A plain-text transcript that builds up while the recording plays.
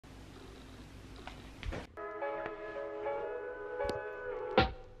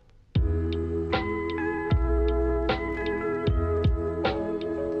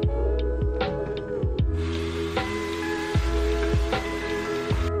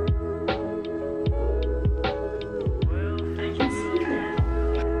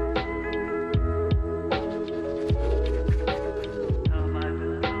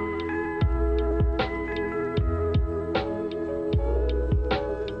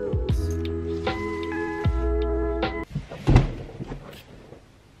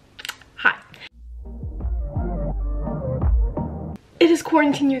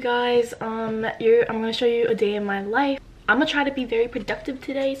quarantine, you guys. I'm gonna show you a day in my life. I'm gonna try to be very productive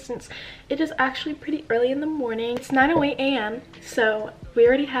today since it is actually pretty early in the morning. It's 9:08 a.m. so we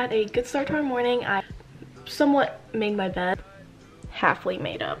already had a good start to our morning. I somewhat made my bed, halfway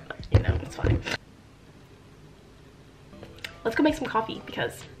made up, but, you know, it's fine. Let's go make some coffee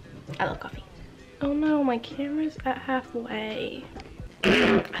because I love coffee. Oh no, my camera's at halfway.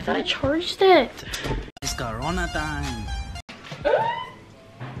 I thought I charged it. It's Corona time.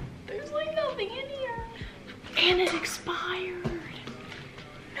 There's like nothing in here. And it expired.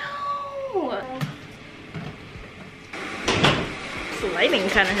 No. This lighting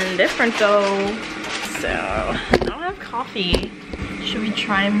kind of different though. So, I don't have coffee. Should we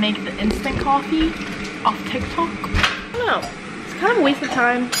try and make the instant coffee off TikTok? I don't know. It's kind of a waste of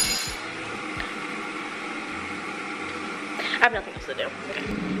time. I have nothing else to do. Okay.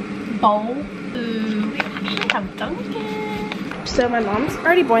 Bowl. Ooh, we actually have Dunkin'. So my mom's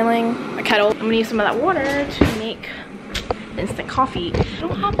already boiling a kettle. I'm gonna use some of that water to make instant coffee. I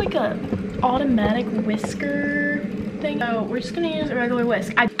don't have like a automatic whisker thing. So we're just gonna use a regular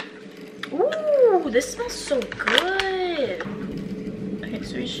whisk. Ooh, this smells so good. Okay,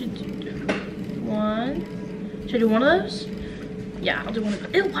 so we should do one. Should I do one of those? Yeah, I'll do one of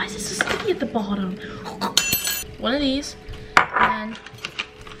those. Ew, why is this so sticky at the bottom? One of these. And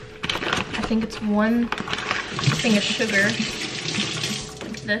I think it's one thing of sugar,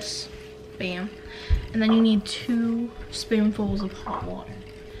 like this, bam. And then you need 2 spoonfuls of hot water.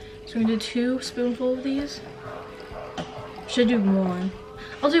 So I'm gonna do 2 spoonfuls of these. Should I do 1?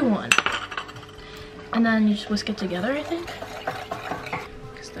 I'll do 1. And then you just whisk it together, I think.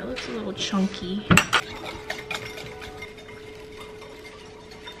 Because that looks a little chunky.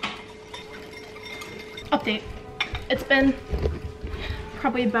 Update. It's been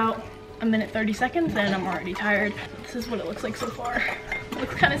probably about a minute 30 seconds and I'm already tired. This is what it looks like so far. It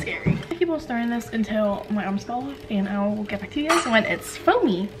looks kind of scary. I keep on stirring this until my arms fall off and I will get back to you guys when it's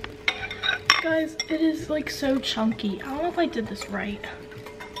foamy. Guys, it is like so chunky. I don't know if I did this right.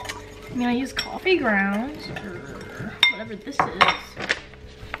 I mean, I use coffee grounds or whatever this is.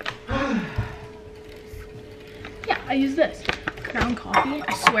 Yeah, I use this ground coffee.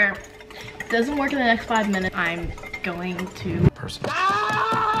 I swear, if it doesn't work in the next 5 minutes, I'm going to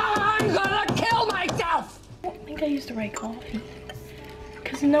I'm gonna kill myself! I don't think I used the right coffee.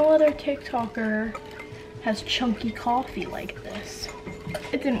 Because no other TikToker has chunky coffee like this.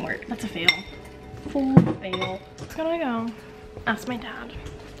 It didn't work. That's a fail. Full fail. It's gonna go. Ask my dad.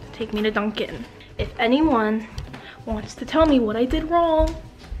 Take me to Dunkin'. If anyone wants to tell me what I did wrong,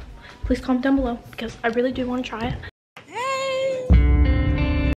 please comment down below because I really do want to try it.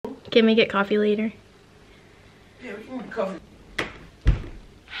 Hey! Can we get coffee later? Yeah, we want coffee.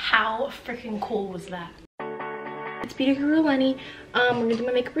 How freaking cool was that? It's Beauty Guru Eleni. We're gonna do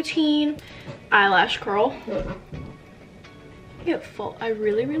my makeup routine. Eyelash curl. Get full. I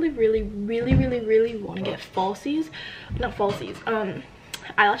really want to get falsies. Not falsies.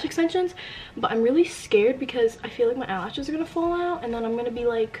 Eyelash extensions. But I'm really scared because I feel like my eyelashes are gonna fall out and then I'm gonna be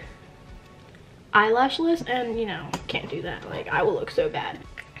like eyelashless and you know, can't do that. Like I will look so bad.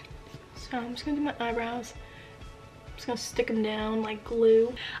 So I'm just gonna do my eyebrows. Just gonna stick them down like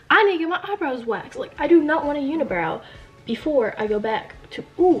glue. I need to get my eyebrows waxed. Like I do not want a unibrow before I go back to,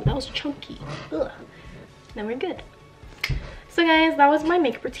 ooh, that was chunky. Ugh. Then we're good. So guys, that was my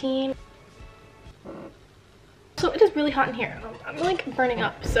makeup routine. So it is really hot in here. I'm like burning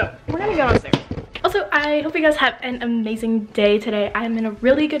up, so we're gonna go downstairs. Also, I hope you guys have an amazing day today. I am in a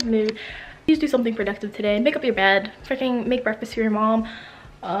really good mood. Please do something productive today. Make up your bed, freaking make breakfast for your mom.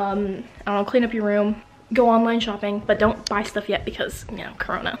 I don't know, clean up your room. Go online shopping, but don't buy stuff yet because, you know,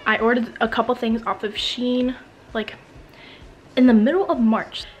 Corona. I ordered a couple things off of Shein, like, in the middle of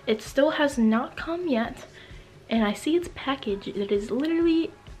March. It still has not come yet, and I see its package. It is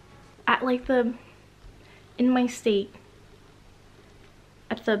literally at, like, in my state,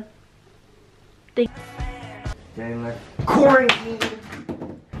 at the thing. Quarantine.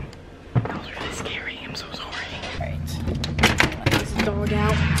 That was really scary. I'm so sorry. Alright, let this dog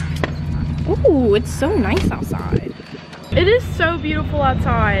out. Ooh, it's so nice outside. It is so beautiful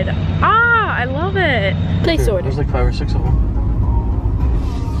outside. Ah, I love it. Place order. There's like 5 or 6 of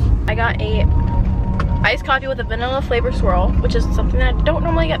them. I got a iced coffee with a vanilla flavor swirl, which is something that I don't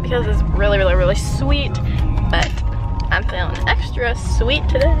normally get because it's really sweet. But I'm feeling extra sweet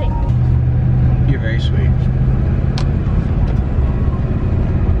today. You're very sweet.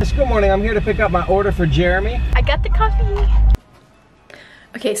 Good morning. I'm here to pick up my order for Jeremy. I got the coffee.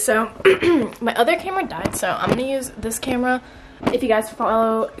 Okay, so my other camera died, so I'm gonna use this camera. If you guys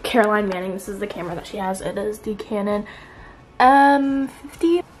follow Caroline Manning, this is the camera that she has. It is the Canon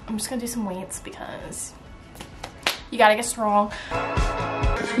 50. I'm just gonna do some weights because you gotta get strong.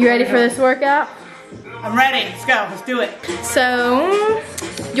 You ready for this workout? I'm ready. Let's go. Let's do it. So,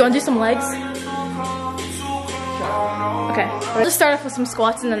 you wanna do some legs? Okay, we'll just start off with some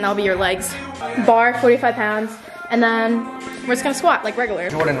squats and then that'll be your legs. Bar, 45 pounds, and then we're just gonna squat like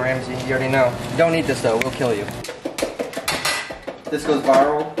regular. Jordan Ramsay, you already know. Don't eat this though, we'll kill you. This goes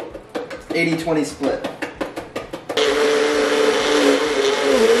viral. 80-20 split.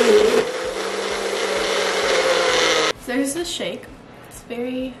 So there's this shake. It's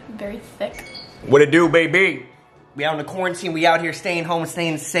very, very thick. What it do, baby? We out in the quarantine, we out here staying home,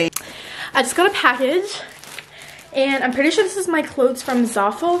 staying safe. I just got a package, and I'm pretty sure this is my clothes from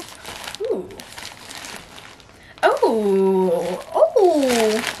Zafel. Ooh. Oh,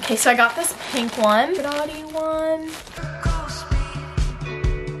 oh. Okay, so I got this pink one, naughty one.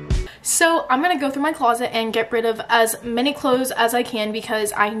 So I'm gonna go through my closet and get rid of as many clothes as I can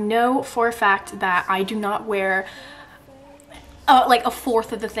because I know for a fact that I do not wear like a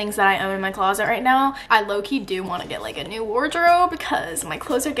fourth of the things that I own in my closet right now. I low-key do want to get like a new wardrobe because my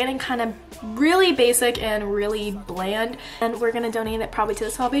clothes are getting kind of really basic and really bland, and we're gonna donate it probably to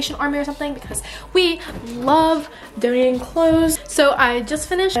the Salvation Army or something because we love donating clothes. So I just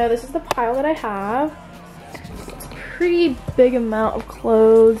finished, this is the pile that I have. It's a pretty big amount of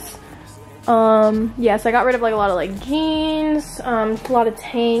clothes. Yes, I got rid of like a lot of like jeans, a lot of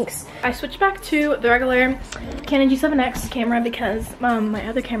tanks. I switched back to the regular Canon G7X camera because my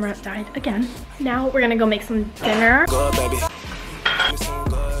other camera died again. Now we're gonna go make some dinner. Good, baby. Some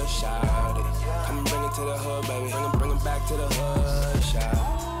good, shout it. Come and bring it to the hood, baby. Bring it back to the hood, shout it.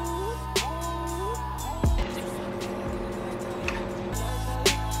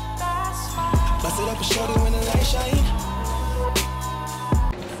 Bust it up and shorty when the light shine.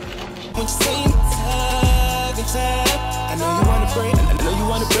 When you say tag and tag, I know you wanna break. I know you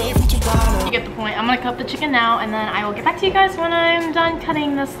wanna break from Toronto. You get the point. I'm gonna cut the chicken now, and then I will get back to you guys when I'm done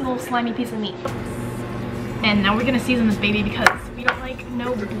cutting this little slimy piece of meat. And now we're gonna season this baby because we don't like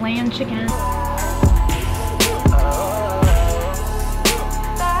no bland chicken.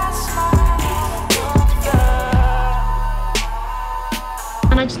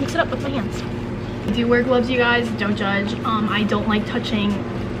 And I just mix it up with my hands. I do wear gloves, you guys. Don't judge. I don't like touching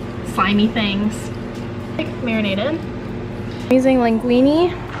slimy things. Like marinated. Amazing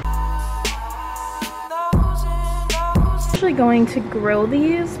linguine. I'm actually going to grill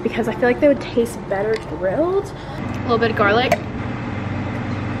these because I feel like they would taste better grilled. A little bit of garlic.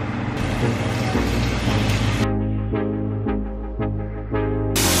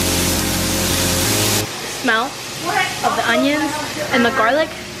 Smell of the onions and the garlic.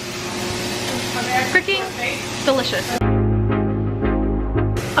 Freaking delicious.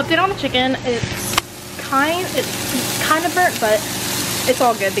 Update on the chicken. It's kind of burnt, but it's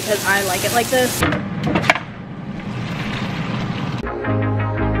all good because I like it like this.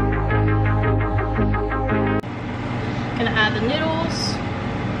 Gonna add the noodles.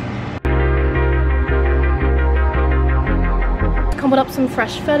 Crumbled up some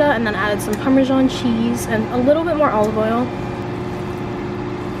fresh feta and then added some Parmesan cheese and a little bit more olive oil.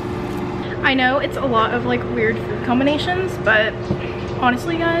 I know it's a lot of like weird food combinations, but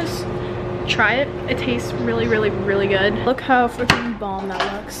honestly guys, try it. It tastes really, really, really good. Look how freaking bomb that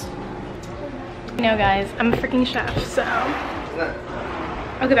looks. You know guys, I'm a freaking chef, so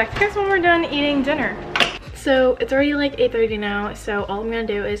I'll get back to you guys when we're done eating dinner. So it's already like 8:30 now, so all I'm gonna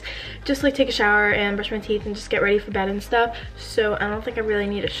do is just like take a shower and brush my teeth and just get ready for bed and stuff. So I don't think I really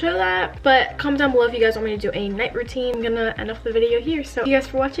need to show that, but comment down below if you guys want me to do a night routine. I'm gonna end off the video here. So thank you guys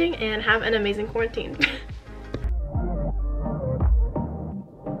for watching and have an amazing quarantine.